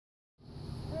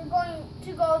going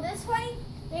to go this way.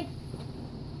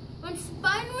 When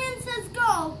Spider-Man says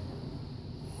go,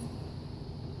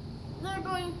 they're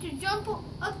going to jump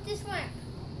up this ramp.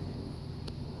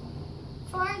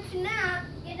 Trying to not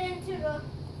get into the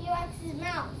T-Rex's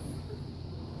mouth.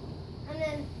 And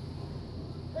then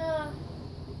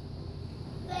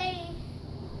they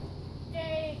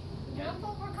jump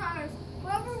over cars.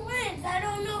 Whoever wins, I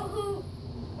don't know who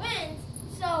wins,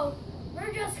 so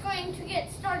we're just going to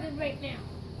get started right now.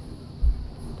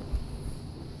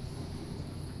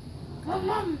 Come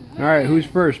on. All right, who's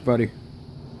first, buddy?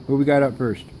 Who we got up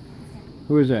first?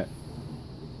 Who is that?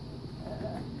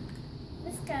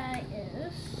 This guy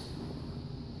is...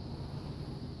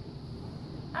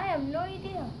 I have no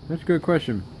idea. That's a good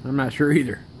question. I'm not sure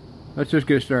either. Let's just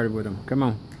get started with him. Come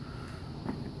on.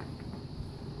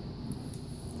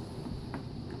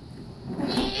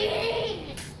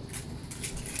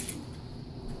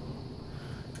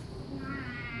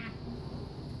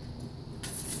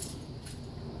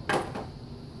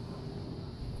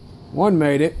 One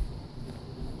made it.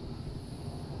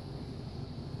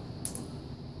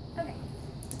 Okay.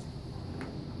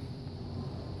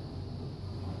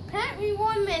 Apparently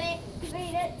 1 minute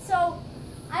made it, so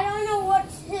I don't know what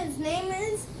his name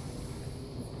is.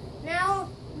 Now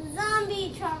the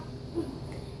zombie truck,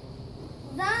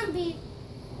 zombie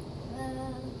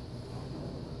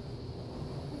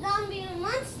and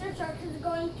monster truck is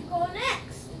going to go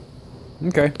next.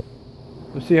 Okay.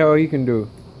 Let's see how he can do.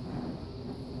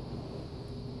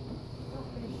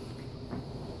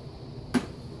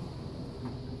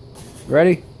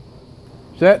 Ready?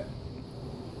 Set?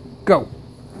 Go!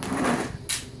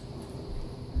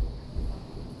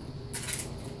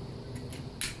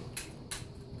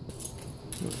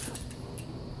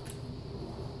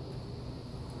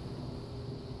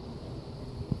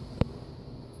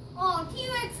 Oh,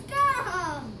 T-Rex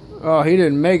got him! Oh, he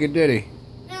didn't make it, did he?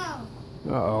 No.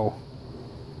 Uh-oh.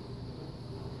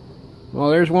 Well,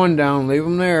 there's one down. Leave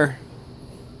him there.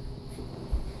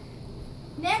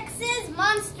 Next is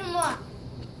Monster Mutt.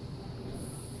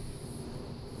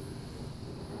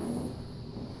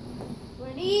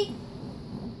 Ready?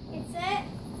 Get set.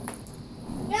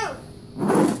 Go.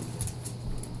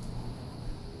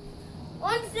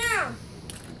 One's down.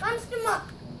 Monster Mutt.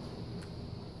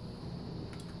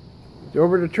 He's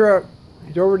over the truck.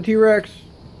 He's over the T-Rex.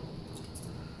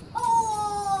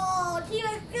 Oh,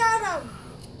 T-Rex got him.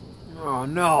 Oh,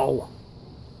 no.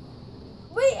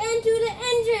 Right into the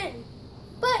engine.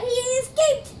 But he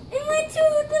escaped and went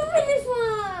to the finish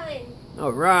line.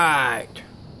 All right.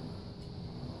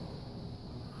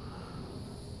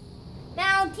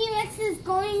 Now T-Rex is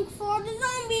going for the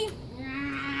zombie.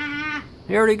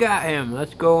 He already got him.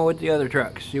 Let's go with the other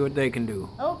trucks. See what they can do.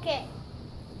 Okay.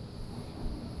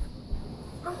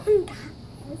 Oh my God.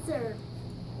 Yes, sir.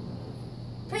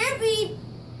 Apparently,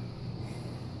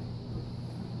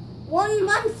 one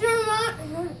monster,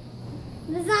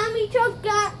 the zombie truck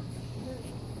got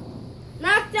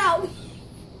knocked out.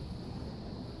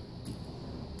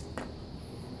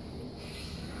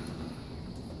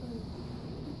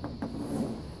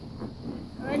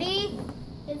 Ready?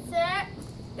 Get set.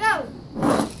 Go.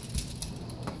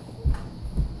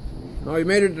 Oh, you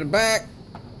made it to the back.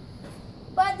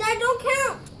 But that don't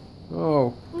count.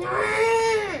 Oh.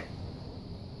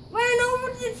 Ran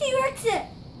over the T-Rex.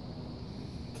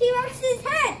 T-Rex's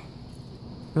head.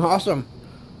 Awesome.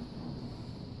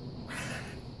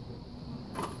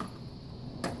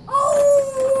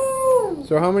 Oh!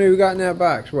 So how many we got in that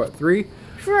box? What, 3?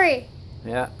 3.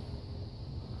 Yeah.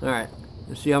 All right.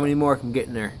 Let's see how many more can get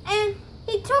in there. And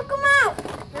he took him out.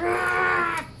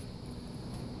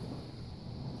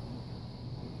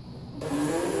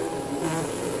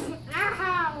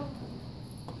 Ow.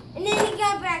 And then he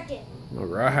got back in. All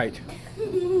right.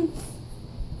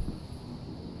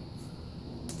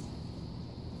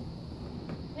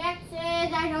 Next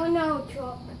is, I don't know,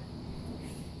 truck.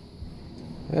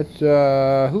 That's,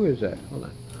 who is that? Hold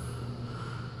on.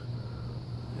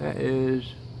 That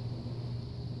is,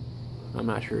 I'm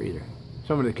not sure either.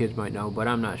 Some of the kids might know, but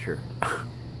I'm not sure.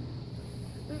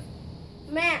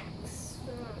 Max.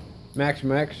 Max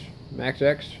X?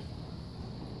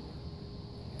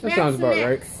 That sounds about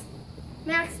right.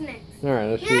 Max next. All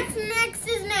right, let's see. Max next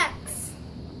is next.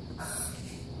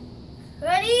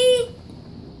 Ready?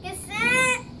 Get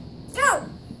set. Go.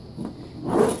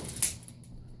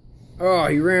 Oh,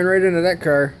 he ran right into that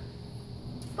car.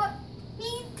 But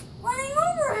he's running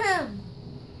over him.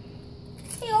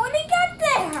 He already got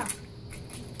there.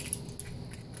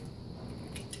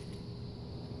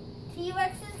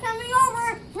 T-Rex is coming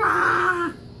over.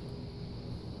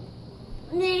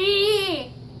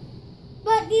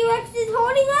 But the T-Rex is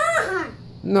holding on.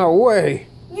 No way.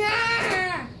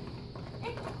 Yeah.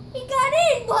 He got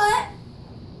in, but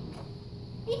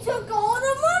he took all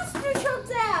the monster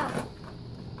trucks out.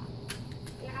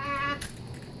 Yeah.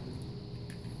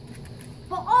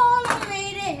 But all of them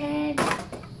made it in.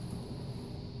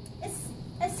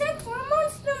 Except for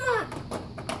Monster Mutt.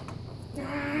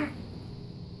 Yeah.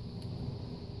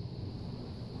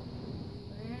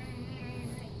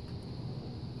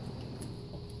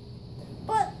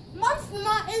 But Monster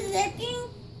Mutt is licking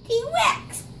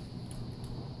T-Rex.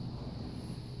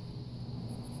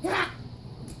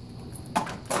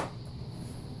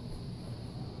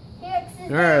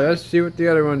 Alright, let's see what the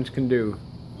other ones can do.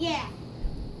 Yeah.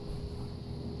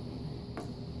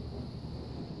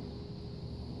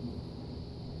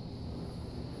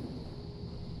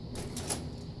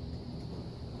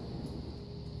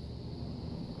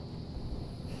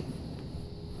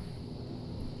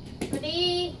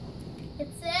 Ready, get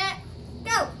set,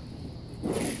 go.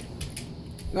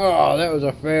 Oh, that was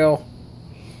a fail.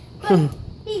 But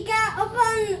he got up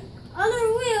on the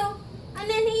other wheel and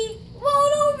then he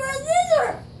rolled over a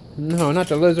lizard. No, not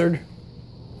the lizard.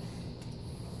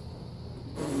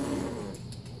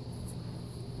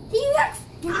 T-Rex.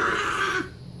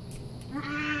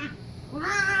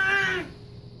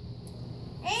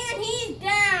 And he's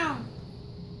down.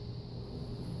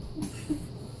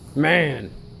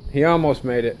 Man, he almost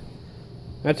made it.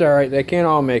 That's alright, they can't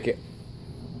all make it.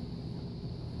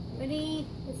 Ready,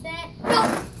 set,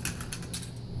 go.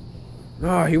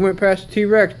 Oh, he went past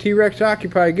T-Rex. T-Rex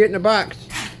occupied. Get in the box.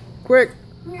 Quick.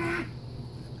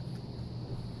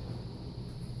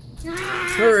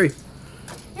 Hurry.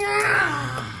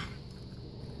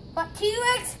 But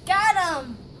T-Rex got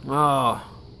him. Oh,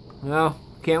 well,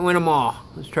 can't win them all.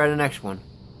 Let's try the next one.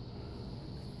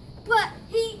 But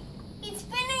he's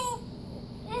spinning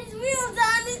his wheels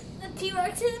on the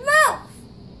T-Rex's mouth.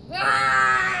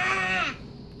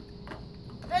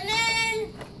 And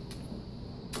then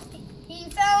he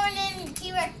fell and then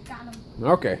T-Rex got him.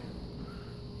 Okay.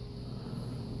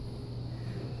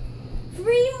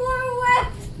 3 more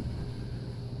left.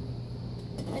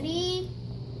 Ready?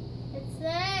 It's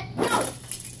set. Go.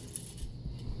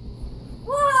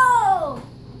 Whoa!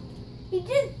 He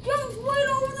just jumped right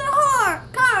over the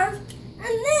cars,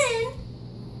 and then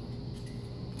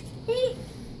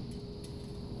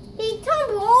he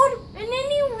tumbled, and then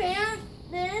he ran.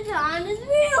 Then it's on his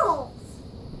wheels.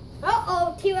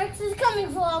 Uh-oh! T-Rex is coming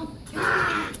for him.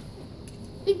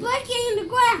 He's breaking in the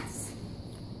grass.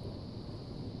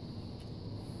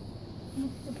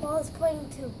 The ball is playing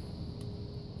too.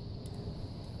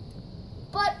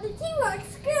 But the T-Rex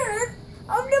scared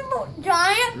of the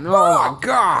giant ball. Oh my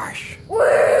gosh.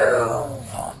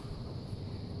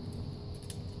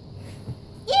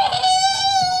 Yeah!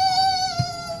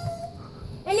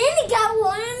 And then he got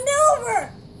one over.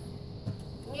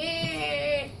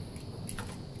 Yeah.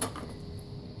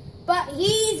 But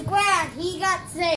he's glad he got saved.